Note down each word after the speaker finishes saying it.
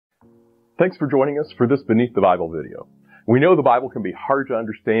Thanks for joining us for this Beneath the Bible video. We know the Bible can be hard to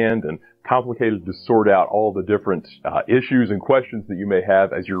understand and complicated to sort out all the different issues and questions that you may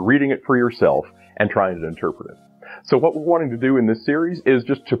have as you're reading it for yourself and trying to interpret it. So what we're wanting to do in this series is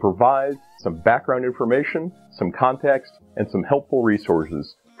just to provide some background information, some context, and some helpful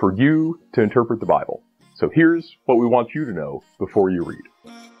resources for you to interpret the Bible. So here's what we want you to know before you read.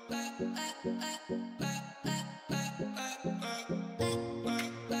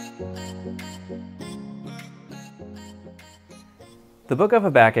 The book of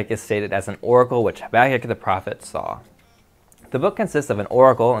Habakkuk is stated as an oracle which Habakkuk the prophet saw. The book consists of an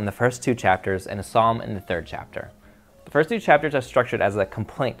oracle in the first two chapters and a psalm in the third chapter. The first two chapters are structured as a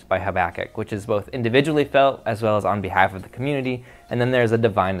complaint by Habakkuk, which is both individually felt as well as on behalf of the community, and then there's a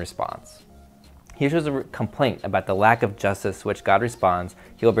divine response. He issues a complaint about the lack of justice, which God responds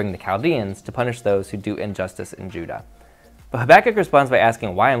he will bring the Chaldeans to punish those who do injustice in Judah. But Habakkuk responds by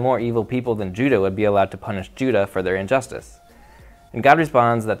asking why more evil people than Judah would be allowed to punish Judah for their injustice. And God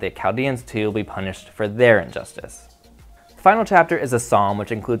responds that the Chaldeans too will be punished for their injustice. The final chapter is a psalm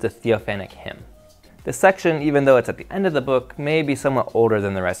which includes a theophanic hymn. This section, even though it's at the end of the book, may be somewhat older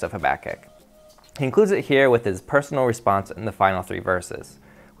than the rest of Habakkuk. He includes it here with his personal response in the final three verses.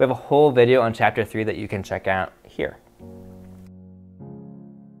 We have a whole video on chapter 3 that you can check out here.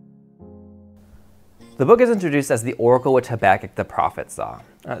 The book is introduced as the oracle which Habakkuk the prophet saw.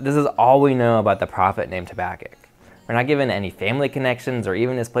 This is all we know about the prophet named Habakkuk. We're not given any family connections or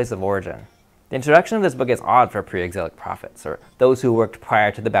even his place of origin. The introduction of this book is odd for pre-exilic prophets, or those who worked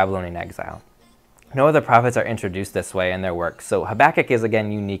prior to the Babylonian exile. No other prophets are introduced this way in their works, so Habakkuk is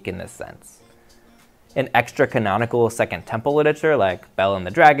again unique in this sense. In extra-canonical Second Temple literature like Bel and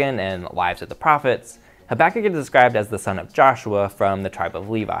the Dragon and Lives of the Prophets, Habakkuk is described as the son of Joshua from the tribe of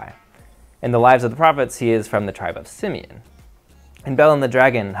Levi. In the Lives of the Prophets, he is from the tribe of Simeon. In Bel and the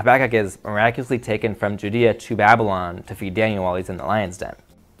Dragon, Habakkuk is miraculously taken from Judea to Babylon to feed Daniel while he's in the lion's den.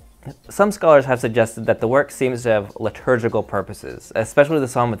 Some scholars have suggested that the work seems to have liturgical purposes, especially the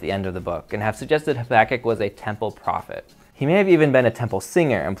psalm at the end of the book, and have suggested Habakkuk was a temple prophet. He may have even been a temple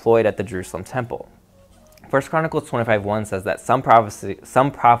singer employed at the Jerusalem temple. 1 Chronicles 25:1 says that some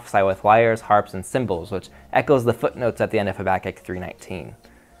prophesy with lyres, harps, and cymbals, which echoes the footnotes at the end of Habakkuk 3:19.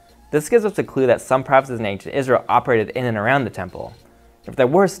 This gives us a clue that some prophets in ancient Israel operated in and around the temple. If there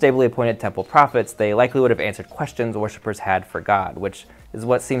were stably appointed temple prophets, they likely would have answered questions worshippers had for God, which is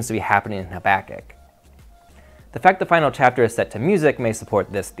what seems to be happening in Habakkuk. The fact the final chapter is set to music may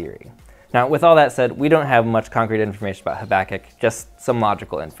support this theory. Now, with all that said, we don't have much concrete information about Habakkuk, just some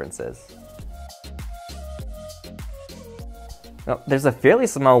logical inferences. Now, there's a fairly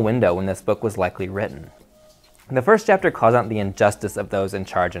small window when this book was likely written. The first chapter calls out the injustice of those in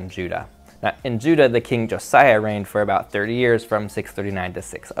charge in Judah. Now, in Judah, the king Josiah reigned for about 30 years from 639 to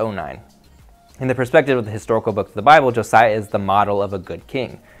 609. In the perspective of the historical book of the Bible, Josiah is the model of a good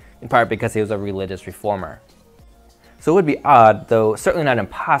king, in part because he was a religious reformer. So it would be odd, though certainly not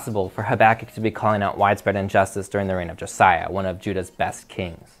impossible, for Habakkuk to be calling out widespread injustice during the reign of Josiah, one of Judah's best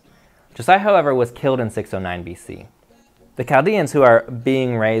kings. Josiah, however, was killed in 609 BC. The Chaldeans, who are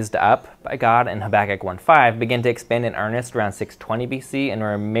being raised up by God in Habakkuk 1:5, began to expand in earnest around 620 BC and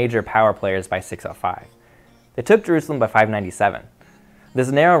were major power players by 605. They took Jerusalem by 597. This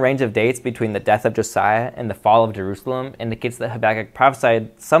narrow range of dates between the death of Josiah and the fall of Jerusalem indicates that Habakkuk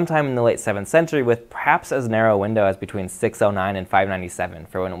prophesied sometime in the late 7th century with perhaps as narrow a window as between 609 and 597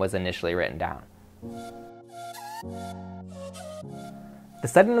 for when it was initially written down. The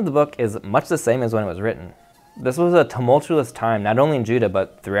setting of the book is much the same as when it was written. This was a tumultuous time not only in Judah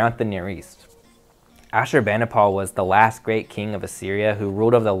but throughout the Near East. Ashurbanipal was the last great king of Assyria who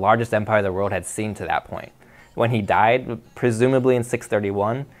ruled over the largest empire the world had seen to that point. When he died, presumably in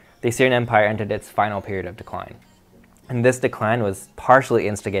 631, the Assyrian Empire entered its final period of decline. And this decline was partially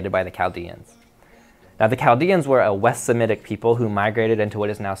instigated by the Chaldeans. Now, the Chaldeans were a West Semitic people who migrated into what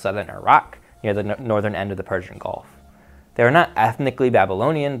is now southern Iraq, near the northern end of the Persian Gulf. They were not ethnically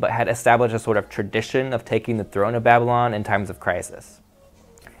Babylonian, but had established a sort of tradition of taking the throne of Babylon in times of crisis.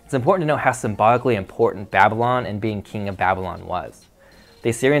 It's important to know how symbolically important Babylon and being king of Babylon was.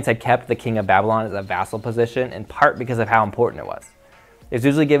 The Assyrians had kept the king of Babylon as a vassal position, in part because of how important it was. It was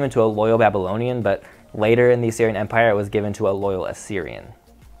usually given to a loyal Babylonian, but later in the Assyrian Empire it was given to a loyal Assyrian.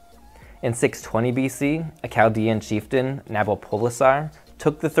 In 620 BC, a Chaldean chieftain, Nabopolassar,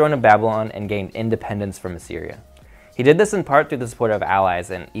 took the throne of Babylon and gained independence from Assyria. He did this in part through the support of allies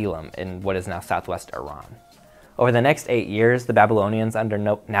in Elam, in what is now southwest Iran. Over the next 8 years, the Babylonians under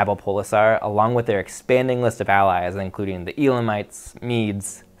Nabopolassar, along with their expanding list of allies, including the Elamites,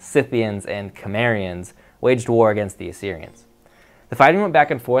 Medes, Scythians, and Cimmerians, waged war against the Assyrians. The fighting went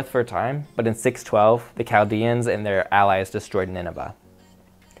back and forth for a time, but in 612, the Chaldeans and their allies destroyed Nineveh.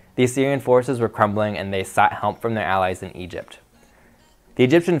 The Assyrian forces were crumbling and they sought help from their allies in Egypt. The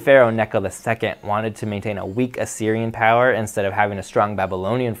Egyptian pharaoh Necho II wanted to maintain a weak Assyrian power instead of having a strong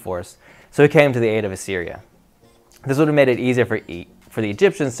Babylonian force, so he came to the aid of Assyria. This would have made it easier for the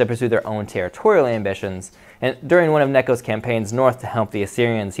Egyptians to pursue their own territorial ambitions, and during one of Necho's campaigns north to help the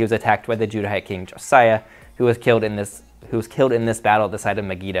Assyrians, he was attacked by the Judahite king Josiah, who was killed in this battle at the site of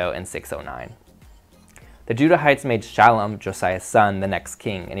Megiddo in 609. The Judahites made Shallum, Josiah's son, the next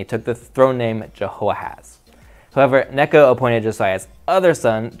king, and he took the throne name Jehoahaz. However, Necho appointed Josiah's other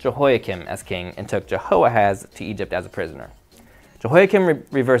son, Jehoiakim, as king and took Jehoahaz to Egypt as a prisoner. Jehoiakim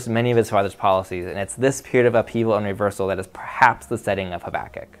reversed many of his father's policies, and it's this period of upheaval and reversal that is perhaps the setting of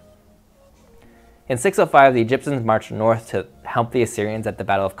Habakkuk. In 605, the Egyptians marched north to help the Assyrians at the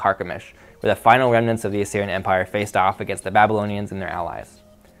Battle of Carchemish, where the final remnants of the Assyrian Empire faced off against the Babylonians and their allies.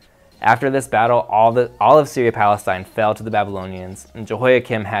 After this battle, all of Syria-Palestine fell to the Babylonians, and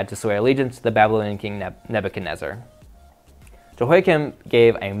Jehoiakim had to swear allegiance to the Babylonian king Nebuchadnezzar. Jehoiakim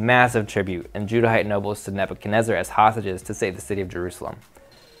gave a massive tribute and Judahite nobles to Nebuchadnezzar as hostages to save the city of Jerusalem.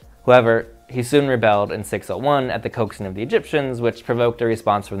 However, he soon rebelled in 601 at the coaxing of the Egyptians, which provoked a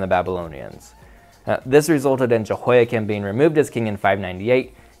response from the Babylonians. This resulted in Jehoiakim being removed as king in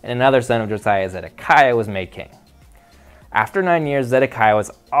 598, and another son of Josiah, Zedekiah, was made king. After 9 years, Zedekiah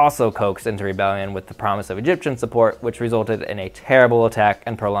was also coaxed into rebellion with the promise of Egyptian support, which resulted in a terrible attack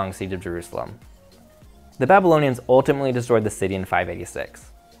and prolonged siege of Jerusalem. The Babylonians ultimately destroyed the city in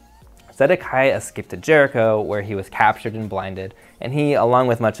 586. Zedekiah escaped to Jericho, where he was captured and blinded, and he, along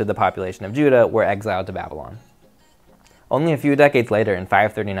with much of the population of Judah, were exiled to Babylon. Only a few decades later, in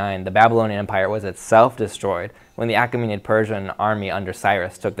 539, the Babylonian Empire was itself destroyed when the Achaemenid Persian army under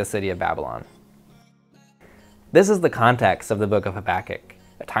Cyrus took the city of Babylon. This is the context of the book of Habakkuk,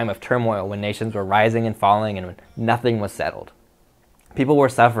 a time of turmoil when nations were rising and falling and when nothing was settled. People were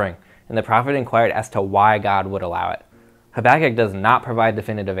suffering, and the prophet inquired as to why God would allow it. Habakkuk does not provide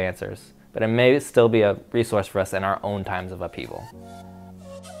definitive answers, but it may still be a resource for us in our own times of upheaval.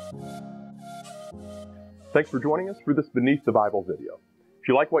 Thanks for joining us for this Beneath the Bible video. If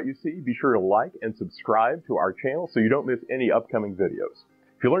you like what you see, be sure to like and subscribe to our channel so you don't miss any upcoming videos.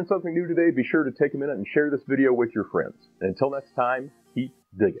 If you learned something new today, be sure to take a minute and share this video with your friends. And until next time, keep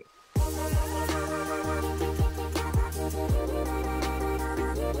digging.